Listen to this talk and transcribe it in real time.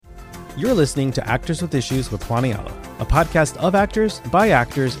You're listening to Actors with Issues with Juan Ayala, a podcast of actors, by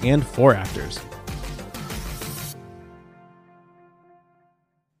actors, and for actors.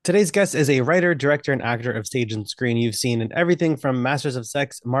 Today's guest is a writer, director, and actor of stage and screen you've seen in everything from Masters of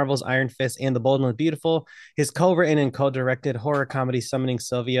Sex, Marvel's Iron Fist, and The Bold and the Beautiful, his co-written and co-directed horror comedy Summoning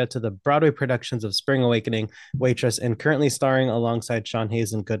Sylvia, to the Broadway productions of Spring Awakening, Waitress, and currently starring alongside Sean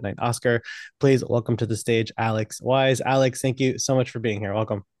Hayes in Goodnight Oscar. Please welcome to the stage, Alex Wyse. Alex, thank you so much for being here.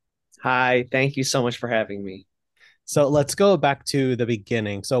 Welcome. Hi, thank you so much for having me. So let's go back to the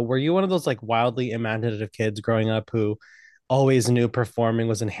beginning. So were you one of those like wildly imaginative kids growing up who always knew performing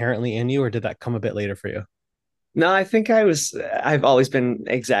was inherently in you, or did that come a bit later for you? No, I think I've always been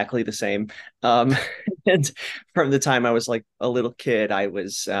exactly the same. Um, and from the time I was like a little kid, I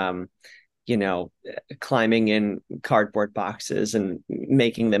was, you know, climbing in cardboard boxes and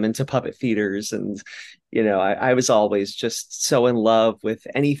making them into puppet theaters. And, I was always just so in love with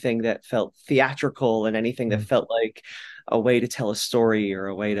anything that felt theatrical and anything that Mm. felt like a way to tell a story or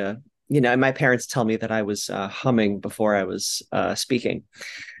a way to, and my parents tell me that I was humming before I was speaking.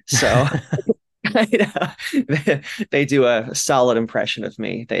 So they do a solid impression of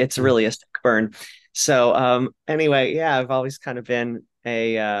me. It's really a stick burn. So anyway, yeah, I've always kind of been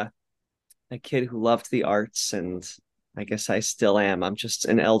a kid who loved the arts, and I guess I still am. I'm just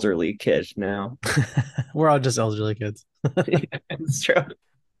an elderly kid now. We're all just elderly kids. It's true.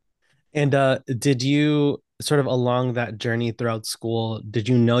 And did you sort of along that journey throughout school, did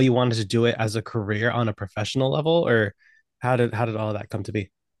you know you wanted to do it as a career on a professional level, or how did all of that come to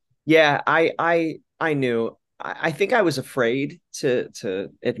be? Yeah, I knew. I think I was afraid to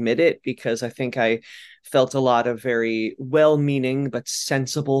admit it because I think I felt a lot of very well-meaning but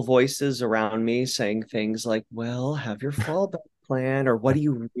sensible voices around me saying things like, "Well, have your fallback plan," or "What do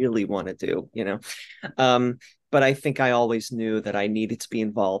you really want to do?" Um, but I think I always knew that I needed to be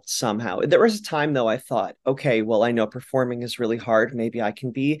involved somehow. There was a time though I thought, okay, well, I know performing is really hard. Maybe I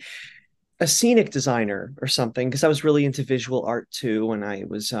can be a scenic designer or something because I was really into visual art too, and I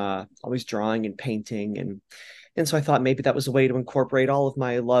was always drawing and painting, and so I thought maybe that was a way to incorporate all of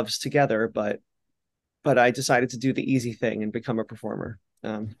my loves together. But I decided to do the easy thing and become a performer.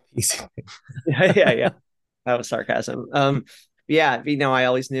 Easy. Yeah. That was sarcasm. Yeah, I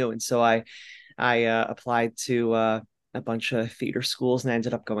always knew, and so I applied to a bunch of theater schools, and I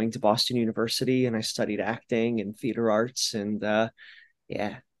ended up going to Boston University, and I studied acting and theater arts, and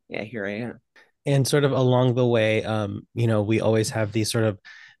yeah, yeah, here I am. And sort of along the way, we always have these sort of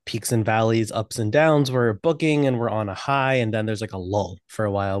peaks and valleys, ups and downs. We're booking and we're on a high, and then there's like a lull for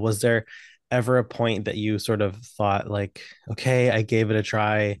a while. Was there ever a point that you sort of thought like, okay, I gave it a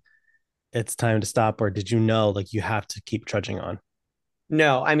try, it's time to stop, or did you know like you have to keep trudging on?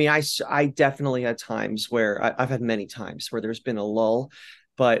 No, I mean, I definitely had times where I've had many times where there's been a lull,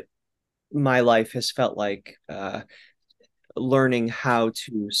 but my life has felt like learning how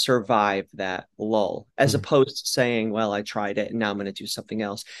to survive that lull, as Mm. opposed to saying, well, I tried it and now I'm going to do something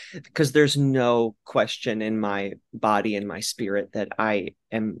else. Because there's no question in my body and my spirit that I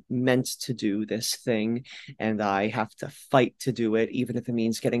am meant to do this thing and I have to fight to do it, even if it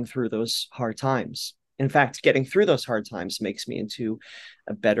means getting through those hard times. In fact, getting through those hard times makes me into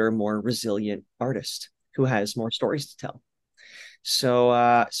a better, more resilient artist who has more stories to tell. So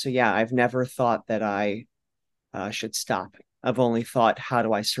yeah, I've never thought that I should stop. I've only thought, how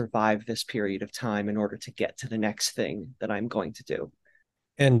do I survive this period of time in order to get to the next thing that I'm going to do?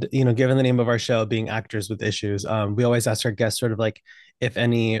 And given the name of our show being Actors with Issues, we always ask our guests sort of like if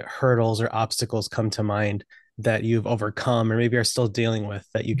any hurdles or obstacles come to mind that you've overcome or maybe are still dealing with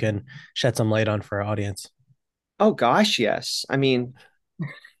that you can shed some light on for our audience. Oh gosh, yes. I mean,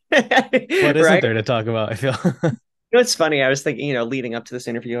 What isn't right? there to talk about? I feel. It's funny. I was thinking, leading up to this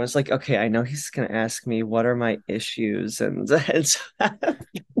interview, I was like, okay, I know he's going to ask me what are my issues, and so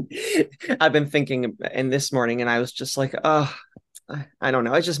I've been thinking, and this morning, and I was just like, oh, I don't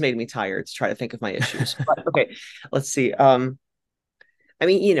know. It just made me tired to try to think of my issues. But okay, let's see. I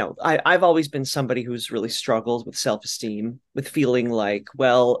mean, I've always been somebody who's really struggled with self-esteem, with feeling like,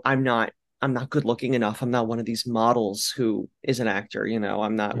 well, I'm not good looking enough. I'm not one of these models who is an actor,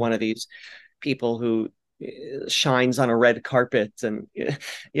 I'm not one of these people who shines on a red carpet and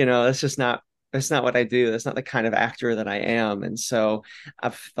that's not what I do. That's not the kind of actor that I am. And so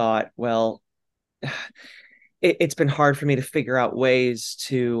I've thought, well, it's been hard for me to figure out ways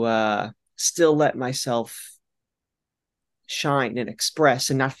to still let myself shine and express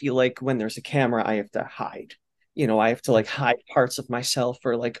and not feel like when there's a camera I have to hide. I have to like hide parts of myself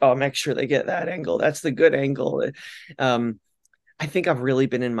or like, oh, make sure they get that angle. That's the good angle. Um, I think I've really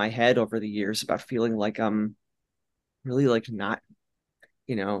been in my head over the years about feeling like I'm really like not,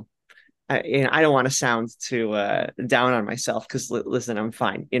 you know, I don't want to sound too down on myself because listen, I'm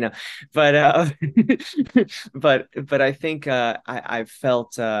fine, but but I think I've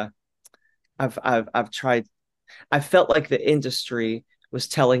felt I've tried. I felt like the industry was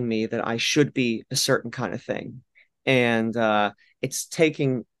telling me that I should be a certain kind of thing, and it's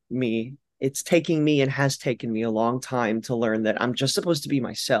taking it's taking me and has taken me a long time to learn that I'm just supposed to be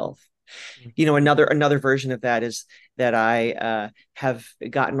myself. Another version of that is that I have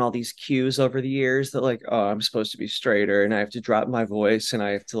gotten all these cues over the years that, like, oh, I'm supposed to be straighter and I have to drop my voice and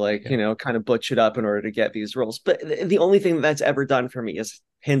I have to, like, Yeah. kind of butch it up in order to get these roles. But the only thing that's ever done for me is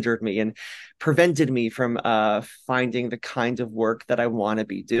hindered me and prevented me from finding the kind of work that I want to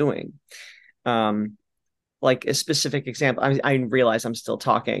be doing. Um, like a specific example, I realize I'm still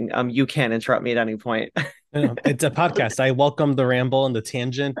talking. You can interrupt me at any point. It's a podcast. I welcome the ramble and the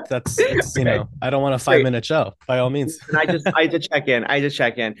tangent. It's Okay, I don't want a five great. minute show by all means. And I had to check in. I had to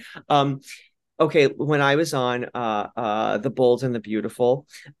check in. Um, okay, when I was on The Bold and the Beautiful,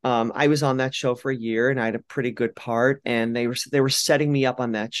 I was on that show for a year and I had a pretty good part. And they were setting me up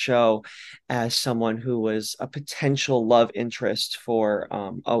on that show as someone who was a potential love interest for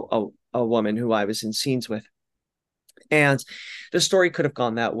a woman who I was in scenes with. And the story could have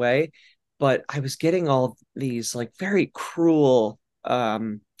gone that way, but I was getting all these like very cruel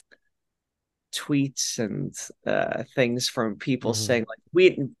tweets and things from people Mhm. saying like,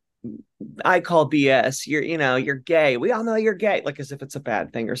 we I call BS. You're gay. We all know you're gay, like as if it's a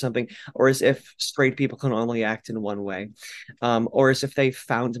bad thing or something, or as if straight people can only act in one way, or as if they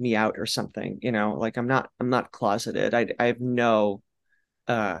found me out or something. Like I'm not closeted. I have no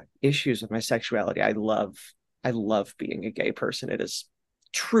issues with my sexuality. I love being a gay person. It is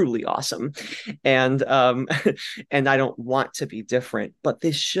truly awesome, and and I don't want to be different. But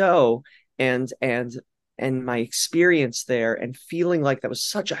this show and my experience there and feeling like that was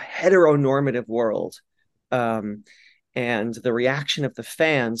such a heteronormative world, um, and the reaction of the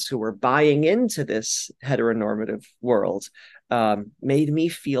fans who were buying into this heteronormative world made me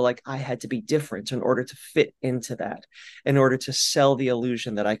feel like I had to be different in order to fit into that, in order to sell the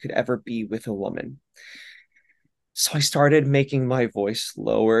illusion that I could ever be with a woman. So I started making my voice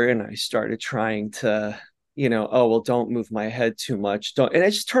lower and I started trying to, oh, well, don't move my head too much. Don't, and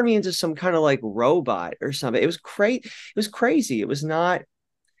it just turned me into some kind of like robot or something. It was great. It was crazy. It was not,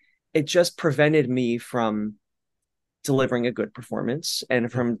 it just prevented me from delivering a good performance and Yeah.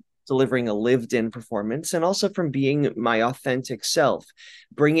 from delivering a lived in performance and also from being my authentic self,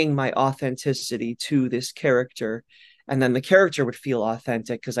 bringing my authenticity to this character. And then the character would feel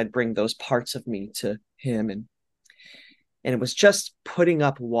authentic because I'd bring those parts of me to him. And it was just putting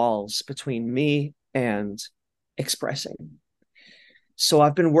up walls between me and expressing. So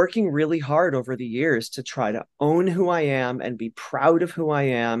I've been working really hard over the years to try to own who I am and be proud of who I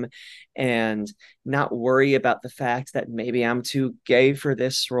am and not worry about the fact that maybe I'm too gay for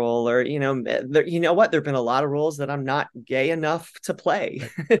this role, or you know what, there've been a lot of roles that I'm not gay enough to play.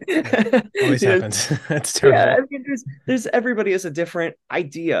 Right. Yeah. Always You know, happens. That's yeah, terrible. I mean, there's everybody has a different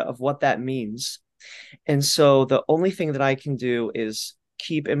idea of what that means. And so the only thing that I can do is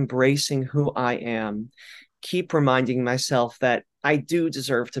keep embracing who I am, keep reminding myself that I do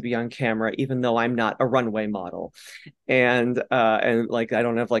deserve to be on camera, even though I'm not a runway model. And like I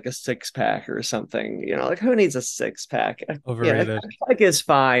don't have like a six pack or something. Like who needs a six pack? Yeah, Overrated. like is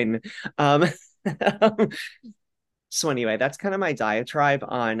fine. Um, so anyway, that's kind of my diatribe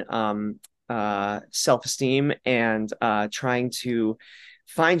on self-esteem and trying to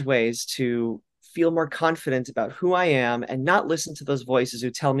find ways to feel more confident about who I am and not listen to those voices who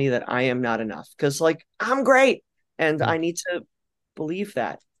tell me that I am not enough. Because like I'm great and Yeah. I need to believe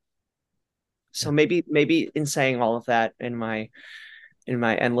that. So Yeah. maybe in saying all of that in my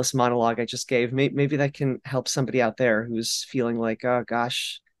endless monologue I just gave, maybe that can help somebody out there who's feeling like, oh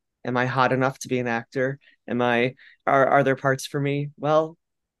gosh, am I hot enough to be an actor? Am I are there parts for me? Well,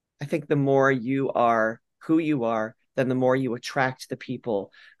 I think the more you are who you are, then the more you attract the people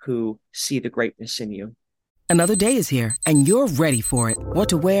who see the greatness in you. Another day is here, and you're ready for it. What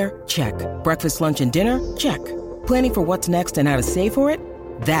to wear? Check. Breakfast, lunch, and dinner? Check. Planning for what's next and how to save for it?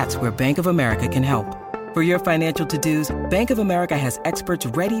 That's where Bank of America can help. For your financial to-dos, Bank of America has experts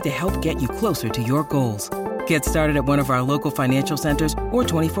ready to help get you closer to your goals. Get started at one of our local financial centers or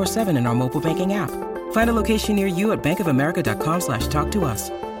 24/7 in our mobile banking app. Find a location near you at bankofamerica.com/talktous.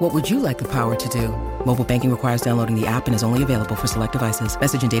 What would you like the power to do? Mobile banking requires downloading the app and is only available for select devices.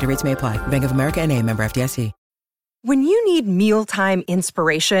 Message and data rates may apply. Bank of America N.A., member FDIC. When you need mealtime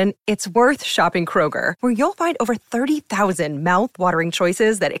inspiration, it's worth shopping Kroger, where you'll find over 30,000 mouth-watering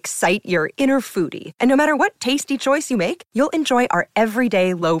choices that excite your inner foodie. And no matter what tasty choice you make, you'll enjoy our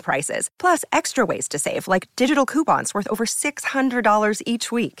everyday low prices, plus extra ways to save, like digital coupons worth over $600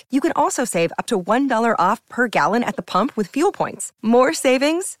 each week. You can also save up to $1 off per gallon at the pump with fuel points. More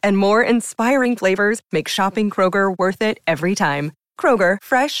savings and more inspiring flavors make shopping Kroger worth it every time. Kroger,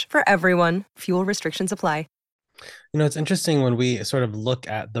 fresh for everyone. Fuel restrictions apply. It's interesting when we sort of look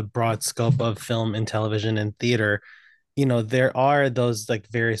at the broad scope of film and television and theater, there are those like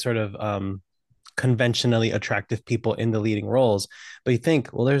very sort of conventionally attractive people in the leading roles. But you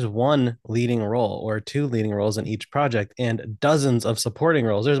think, well, there's one leading role or two leading roles in each project and dozens of supporting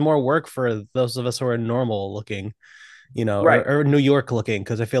roles. There's more work for those of us who are normal looking, Right. or New York looking,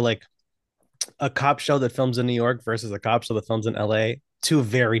 because I feel like a cop show that films in New York versus a cop show that films in LA, two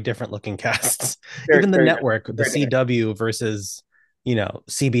very different looking casts. Very, Even the very network, the very different. CW versus,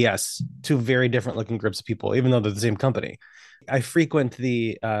 CBS, two very different looking groups of people, even though they're the same company. I frequent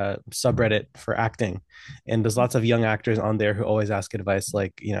the subreddit for acting, and there's lots of young actors on there who always ask advice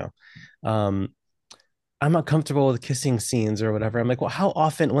like, um, I'm not comfortable with kissing scenes or whatever. I'm like, well, how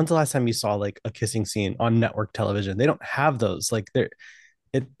often, when's the last time you saw like a kissing scene on network television? They don't have those. Like it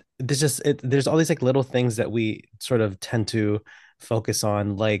there's all these like little things that we sort of tend to focus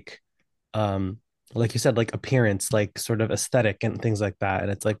on, um like you said, like appearance, like sort of aesthetic and things like that.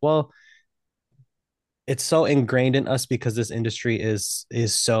 And it's like, well, it's so ingrained in us because this industry is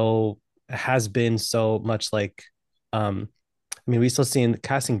so has been so much like I mean, we still see in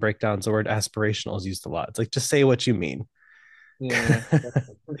casting breakdowns the word aspirational is used a lot. It's like, just say what you mean. Yeah, that's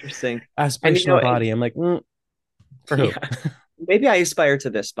interesting. And Aspirational body. I'm like, for who? yeah, maybe I aspire to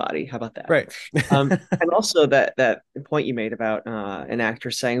this body. How about that? Right. And also that point you made about an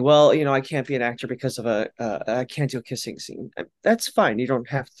actor saying, "Well, I can't be an actor because of I can't do a kissing scene." That's fine. You don't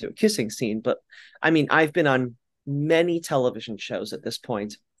have to do a kissing scene, but I mean, I've been on many television shows at this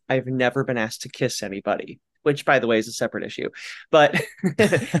point. I've never been asked to kiss anybody, which, by the way, is a separate issue. But,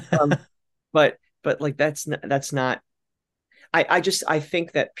 um, but like that's not. I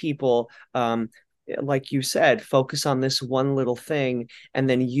think that people like you said, focus on this one little thing and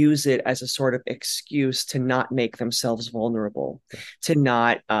then use it as a sort of excuse to not make themselves vulnerable, to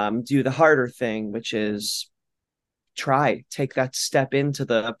not do the harder thing, which is take that step into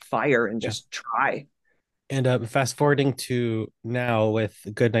the fire and Yeah. just try. And fast forwarding to now with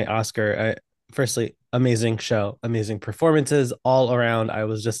Goodnight Oscar, firstly, amazing show, amazing performances all around. I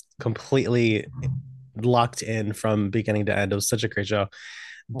was just completely locked in from beginning to end. It was such a great show.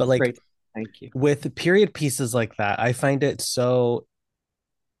 But That's like great. Thank you. with period pieces like that, I find it so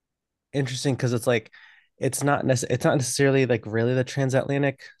interesting because it's like it's not necessarily like really the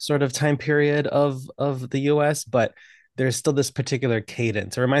transatlantic sort of time period of the US, but there's still this particular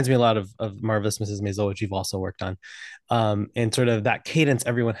cadence. It reminds me a lot of Marvelous Mrs. Maisel, which you've also worked on. And sort of that cadence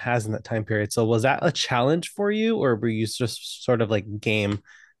everyone has in that time period. So was that a challenge for you, or were you just sort of like game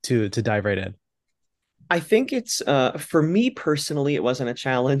to dive right in? I think it's for me personally, it wasn't a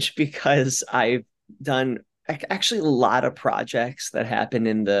challenge because I've done actually a lot of projects that happen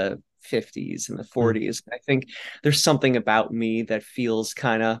in the 50s and the Mm, 40s. I think there's something about me that feels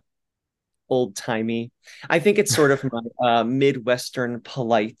kind of old timey. I think it's sort of my Midwestern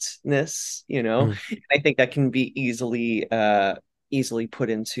politeness, mm, I think that can be easily put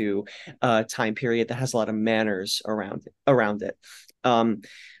into a time period that has a lot of manners around it. Um,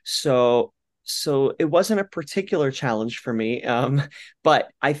 so so it wasn't a particular challenge for me, but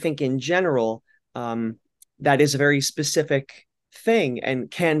I think in general, that is a very specific thing and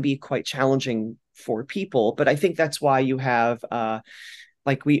can be quite challenging for people. But I think that's why you have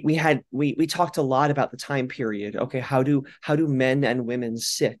like we talked a lot about the time period. Okay, how do men and women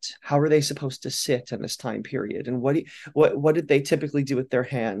sit? How are they supposed to sit in this time period? And what did they typically do with their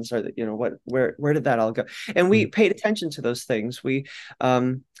hands? Or what where did that all go? And we mm. paid attention to those things. We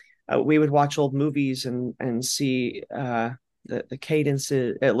would watch old movies and see the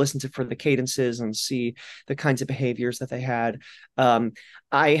cadences, listen to for the cadences and see the kinds of behaviors that they had.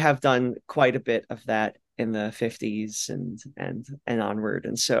 I have done quite a bit of that in the 50s and onward,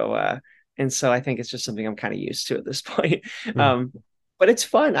 and so I think it's just something I'm kind of used to at this point. Mm. um but it's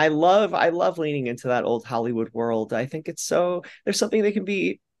fun. I love leaning into that old Hollywood world. I think it's so there's something that can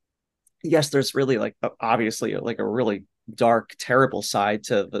be. Yes, there's really like obviously like a really dark, terrible side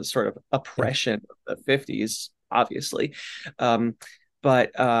to the sort of Yeah. oppression of the 50s, obviously. um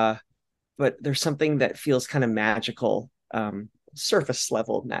but there's something that feels kind of magical, surface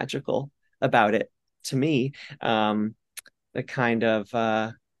level magical about it to me. The kind of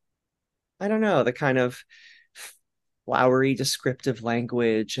I don't know, the kind of flowery descriptive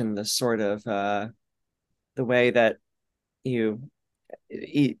language and the sort of the way that you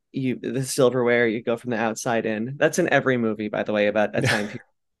eat the silverware, you go from the outside in. That's in every movie, by the way, about a time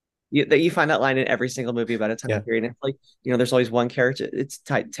period. That you find that line in every single movie about a time Yeah. period. And it's like, there's always one character. It's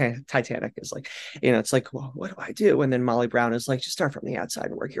Titanic is like, it's like, well, what do I do? And then Molly Brown is like, just start from the outside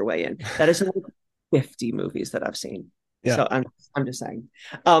and work your way in. That is in like 50 movies that I've seen. Yeah. So I'm just saying.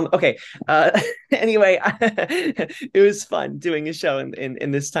 Okay. Anyway, it was fun doing a show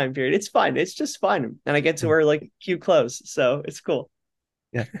in this time period. It's fun. It's just fun, and I get to wear like cute clothes, so it's cool.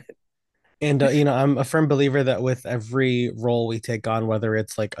 Yeah. And I'm a firm believer that with every role we take on, whether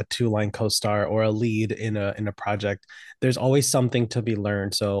it's like a two-line co-star or a lead in a project, there's always something to be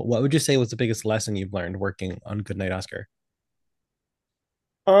learned. So, what would you say was the biggest lesson you've learned working on Goodnight Oscar?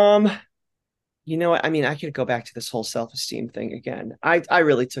 Um, you know what? I mean, I could go back to this whole self-esteem thing again. I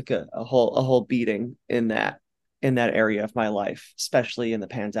really took a whole beating in that area of my life, especially in the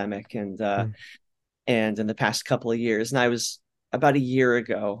pandemic Mm. and in the past couple of years. And I was about a year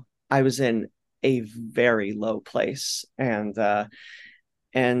ago, I was in a very low place, and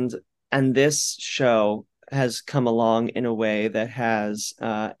and this show has come along in a way that has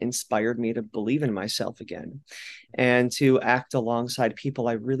inspired me to believe in myself again and to act alongside people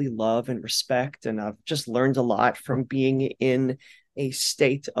I really love and respect. And I've just learned a lot from being in a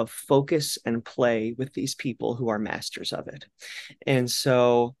state of focus and play with these people who are masters of it. And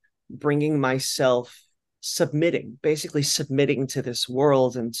so bringing myself basically submitting to this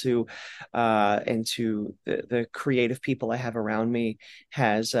world and to the creative people I have around me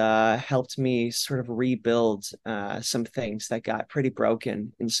has helped me sort of rebuild some things that got pretty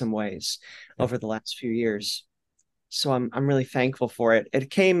broken in some ways Yeah. over the last few years. So I'm really thankful for it.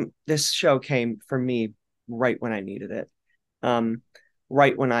 This show came for me right when I needed it. Um,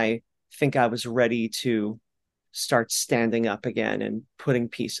 right when I think I was ready to start standing up again and putting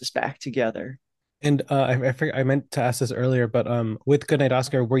pieces back together. And I meant to ask this earlier, but with Goodnight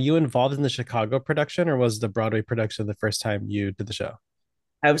Oscar, were you involved in the Chicago production, or was the Broadway production the first time you did the show?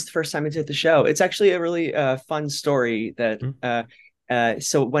 That was the first time I did the show. It's actually a really fun story that Mm.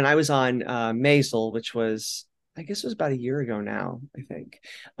 so when I was on Maisel, which was I guess it was about a year ago now, I think.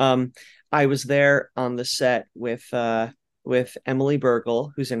 Um, I was there on the set with Emily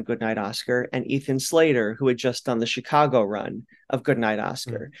Bergel, who's in Goodnight Oscar, and Ethan Slater, who had just done the Chicago run of Goodnight Mm.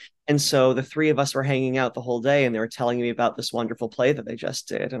 Oscar. And so the three of us were hanging out the whole day, and they were telling me about this wonderful play that they just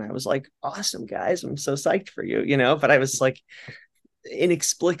did. And I was like, awesome, guys. I'm so psyched for you. But I was like,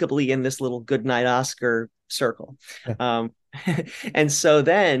 inexplicably in this little Goodnight Oscar circle. Yeah. And so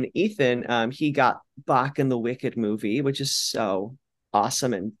then Ethan, he got Bach in the Wicked movie, which is so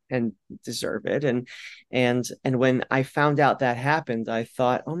awesome and deserve it. And when I found out that happened, I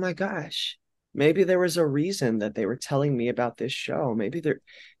thought, oh my gosh, maybe there was a reason that they were telling me about this show. Maybe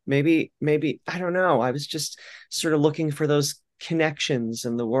I don't know. I was just sort of looking for those connections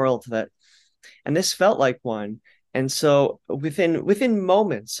in the world and this felt like one. And so within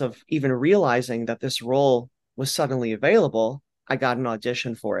moments of even realizing that this role was suddenly available, I got an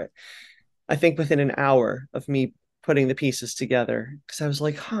audition for it. I think within an hour of me putting the pieces together, because I was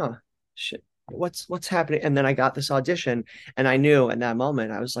like, huh, shit, what's happening? And then I got this audition, and I knew in that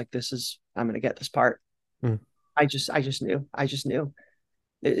moment, I was like, I'm gonna get this part. Mm. I just knew.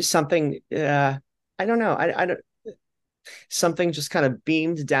 Something I don't know. I don't something just kind of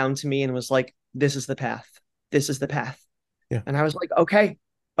beamed down to me and was like, this is the path. This is the path. Yeah. And I was like, okay.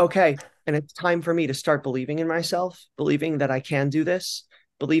 And it's time for me to start believing in myself, believing that I can do this,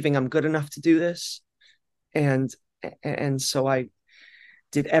 believing I'm good enough to do this. And and so I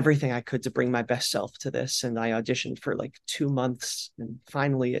did everything I could to bring my best self to this. And I auditioned for like 2 months, and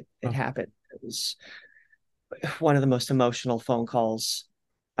finally it Oh, happened. It was one of the most emotional phone calls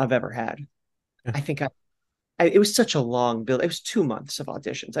I've ever had. yeah. I think it was such a long build. It was 2 months of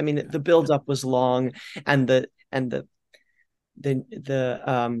auditions. I mean, the build up was long, and the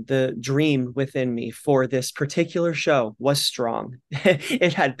dream within me for this particular show was strong.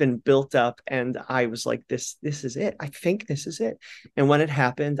 It had been built up, and I was like, this is it. I think this is it. And when it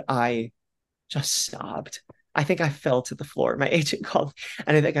happened, I just sobbed. I think I fell to the floor. My agent called,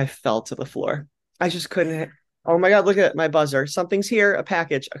 and I think I fell to the floor. I just couldn't. Oh my God, look at my buzzer. Something's here, a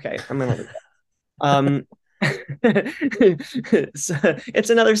package. Okay, I'm gonna leave. Um, it's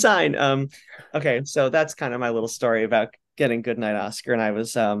another sign. Okay, so that's kind of my little story about getting Goodnight Oscar, and I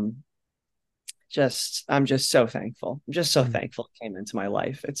was I'm just so thankful. I'm just so Mm. thankful it came into my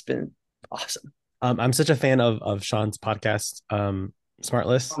life. It's been awesome. I'm such a fan of Sean's podcast, Smart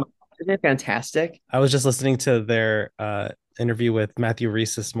List. Isn't it fantastic? I was just listening to their interview with Matthew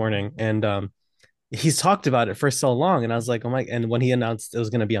Reese this morning, and he's talked about it for so long, and I was like, oh my, and when he announced it was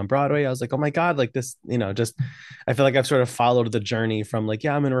going to be on Broadway, I was like, oh my god, like this, just I feel like I've sort of followed the journey from like,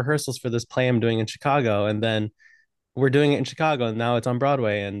 yeah, I'm in rehearsals for this play I'm doing in Chicago, and then we're doing it in Chicago, and now it's on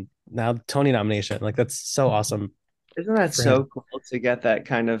Broadway, and now Tony nomination. Like that's so awesome Isn't that for him. so cool to get that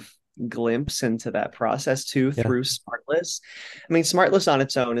kind of glimpse into that process too Yeah. through Smartless? I mean, Smartless on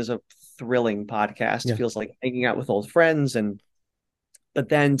its own is a thrilling podcast. Yeah. Feels like hanging out with old friends. And but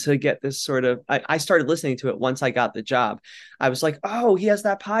then to get this sort of I started listening to it once I got the job. I was like, oh, he has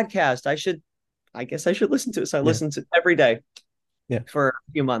that podcast. I guess I should listen to it. So I Yeah. listened to it every day Yeah. for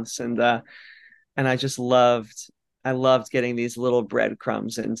a few months. And I just loved getting these little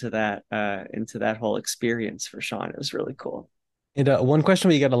breadcrumbs into that whole experience for Sean. It was really cool. And one question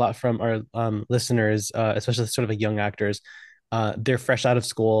we get a lot from our listeners, especially sort of like young actors, they're fresh out of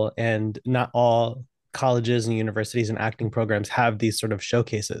school, and not all colleges and universities and acting programs have these sort of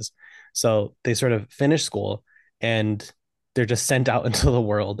showcases. So they sort of finish school and they're just sent out into the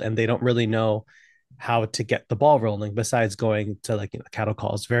world, and they don't really know how to get the ball rolling besides going to like cattle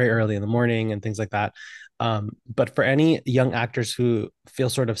calls very early in the morning and things like that. But for any young actors who feel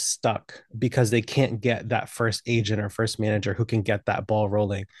sort of stuck because they can't get that first agent or first manager who can get that ball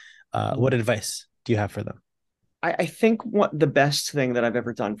rolling, what advice do you have for them? I think what the best thing that I've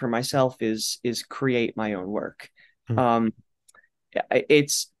ever done for myself is create my own work. Mm. Um,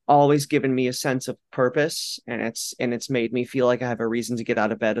 it's always given me a sense of purpose, and it's made me feel like I have a reason to get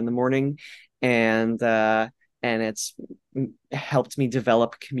out of bed in the morning, and it's helped me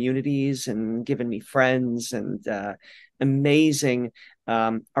develop communities and given me friends and amazing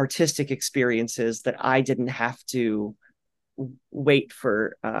artistic experiences that I didn't have to wait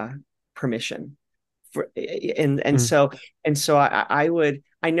for permission for. Mm. And so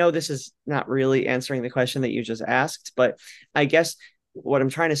I know this is not really answering the question that you just asked, but I guess what I'm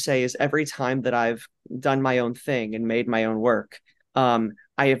trying to say is every time that I've done my own thing and made my own work, I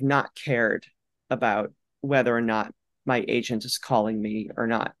have not cared about whether or not my agent is calling me or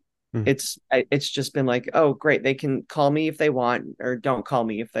not. Mm. It's just been like, oh, great, they can call me if they want or don't call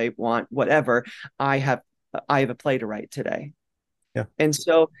me if they want, whatever. I have I have a play to write today. Yeah. And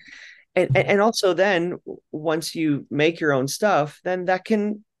so and also then once you make your own stuff, then that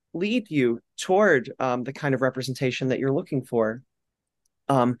can lead you toward the kind of representation that you're looking for.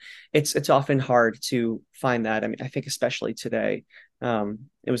 um, it's often hard to find that. I mean, I think especially today,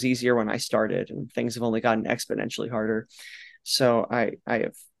 it was easier when I started, and things have only gotten exponentially harder. So I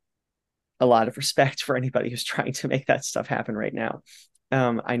have a lot of respect for anybody who's trying to make that stuff happen right now.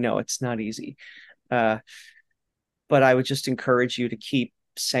 I know it's not easy, uh, but I would just encourage you to keep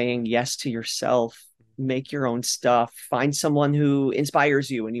saying yes to yourself. Make your own stuff. Find someone who inspires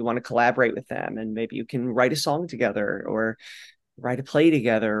you and you want to collaborate with them, and maybe you can write a song together or write a play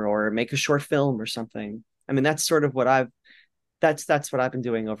together or make a short film or something. I mean, that's sort of what that's what I've been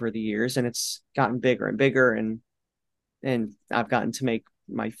doing over the years, and it's gotten bigger and bigger, and I've gotten to make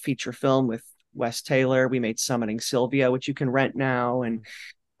my feature film with Wes Taylor. We made Summoning Sylvia, which you can rent now, and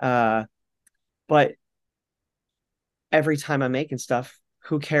uh but every time I'm making stuff,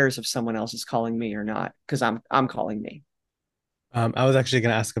 who cares if someone else is calling me or not? Because I'm calling me. I was actually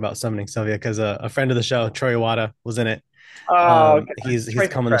going to ask about Summoning Sylvia because a friend of the show, Troy Wada, was in it. Oh, He's Troy's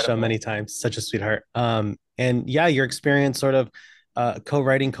come on the show incredible. many times. Such a sweetheart. And yeah, your experience sort of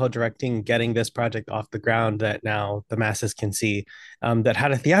co-writing, co-directing, getting this project off the ground that now the masses can see, that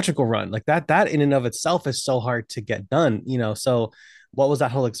had a theatrical run like that. That in and of itself is so hard to get done. So what was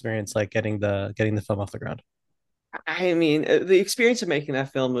that whole experience like getting the film off the ground? I mean, the experience of making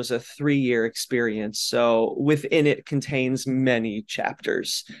that film was a 3-year experience. So within it contains many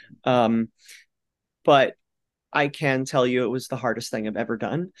chapters. Um, but I can tell you it was the hardest thing I've ever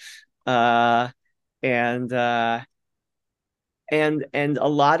done. Uh, and and a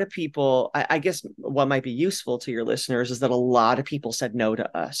lot of people, I guess what might be useful to your listeners is that a lot of people said no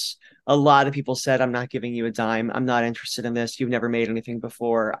to us. A lot of people said, I'm not giving you a dime. I'm not interested in this. You've never made anything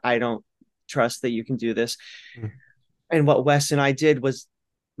before. I don't trust that you can do this. Mm. And what Wes and I did was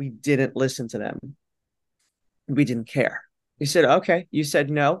we didn't listen to them. We didn't care. We said, okay, you said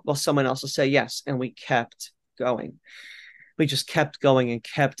no. Well, someone else will say yes. And we kept going. We just kept going and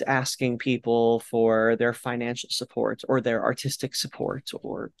kept asking people for their financial support or their artistic support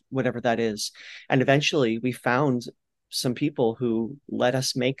or whatever that is. And eventually we found some people who let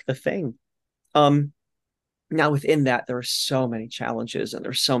us make the thing. Um, Now within that, there are so many challenges and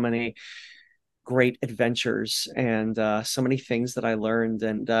there's so many great adventures and so many things that I learned.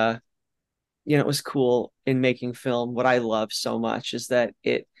 And it was cool in making film. What I love so much is that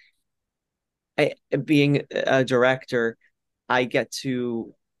being a director, I get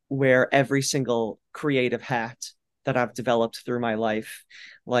to wear every single creative hat that I've developed through my life.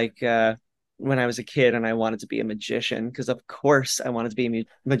 Like when I was a kid and I wanted to be a magician, because of course I wanted to be a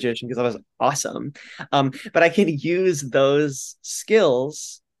magician because I was awesome. But I can use those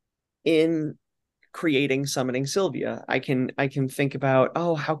skills in creating Summoning Sylvia. I can think about,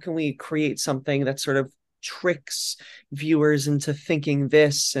 oh, how can we create something that sort of tricks viewers into thinking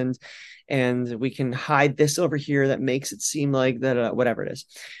this, and we can hide this over here that makes it seem like that, whatever it is.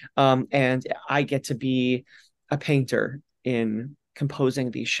 And I get to be a painter in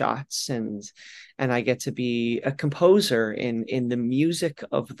composing these shots, and I get to be a composer in the music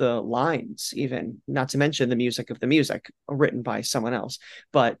of the lines, even not to mention the music of the music written by someone else.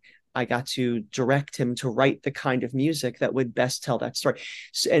 But I got to direct him to write the kind of music that would best tell that story.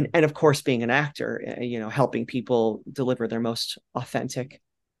 And of course, being an actor, helping people deliver their most authentic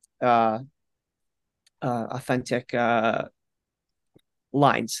uh, authentic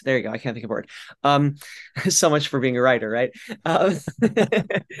lines. There you go. I can't think of a word. So much for being a writer, right? Um,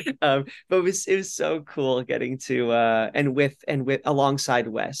 but it was so cool getting to and with alongside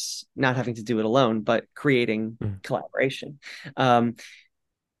Wes, not having to do it alone, but creating collaboration.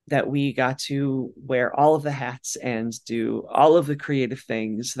 That we got to wear all of the hats and do all of the creative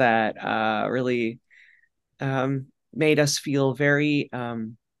things that really made us feel very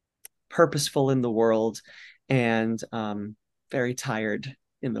purposeful in the world, and very tired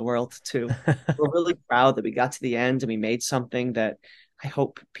in the world too. We're really proud that we got to the end and we made something that I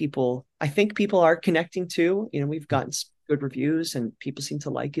think people are connecting to. We've gotten good reviews and people seem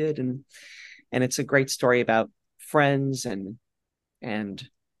to like it, and it's a great story about friends and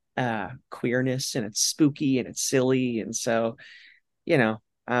queerness, and it's spooky and it's silly. And so,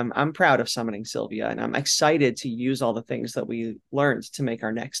 I'm proud of Summoning Sylvia, and I'm excited to use all the things that we learned to make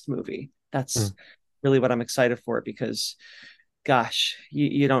our next movie. That's really what I'm excited for, because gosh,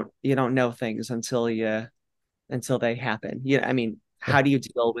 you don't know things until they happen. I mean, how do you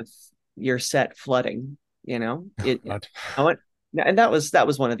deal with your set flooding? It I want and that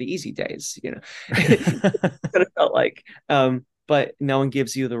was one of the easy days, it could have felt like, but no one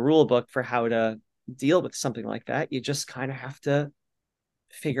gives you the rule book for how to deal with something like that. You just kind of have to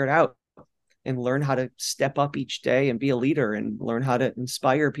figure it out and learn how to step up each day and be a leader, and learn how to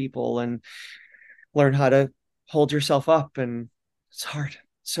inspire people, and learn how to hold yourself up. And it's hard,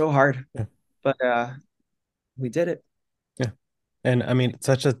 so hard, but we did it. Yeah. And I mean,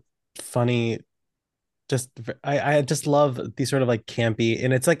 such a funny, I just love these sort of like campy,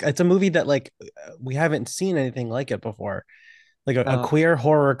 and it's a movie that like we haven't seen anything like it before, like a queer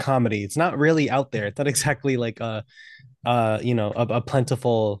horror comedy. It's not really out there. It's not exactly like a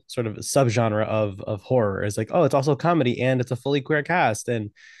plentiful sort of subgenre of horror. It's like, oh, it's also comedy and it's a fully queer cast and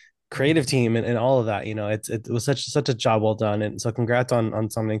creative team, and all of that. It was such a job well done. And so congrats on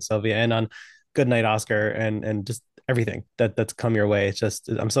Summoning Sylvia and on Good Night Oscar, and just everything that's come your way. It's just,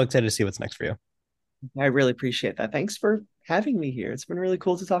 I'm so excited to see what's next for you. I really appreciate that. Thanks for having me here. It's been really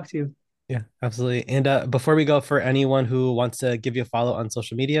cool to talk to you. Yeah, absolutely. And before we go, for anyone who wants to give you a follow on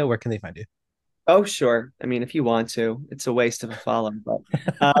social media, where can they find you? Oh, sure. I mean, if you want to, it's a waste of a follow, but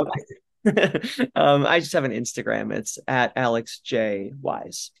I just have an Instagram. It's at Alex J.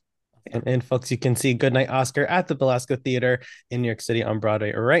 Wyse. And folks, you can see Goodnight Oscar at the Belasco Theater in New York City on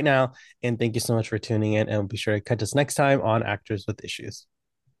Broadway right now. And thank you so much for tuning in, and be sure to catch us next time on Actors with Issues.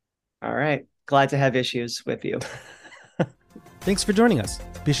 All right. Glad to have issues with you. Thanks for joining us.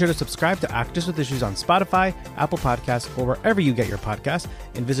 Be sure to subscribe to Actors with Issues on Spotify, Apple Podcasts, or wherever you get your podcasts,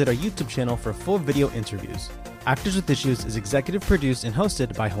 and visit our YouTube channel for full video interviews. Actors with Issues is executive produced and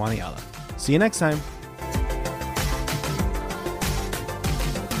hosted by Juani Ala. See you next time.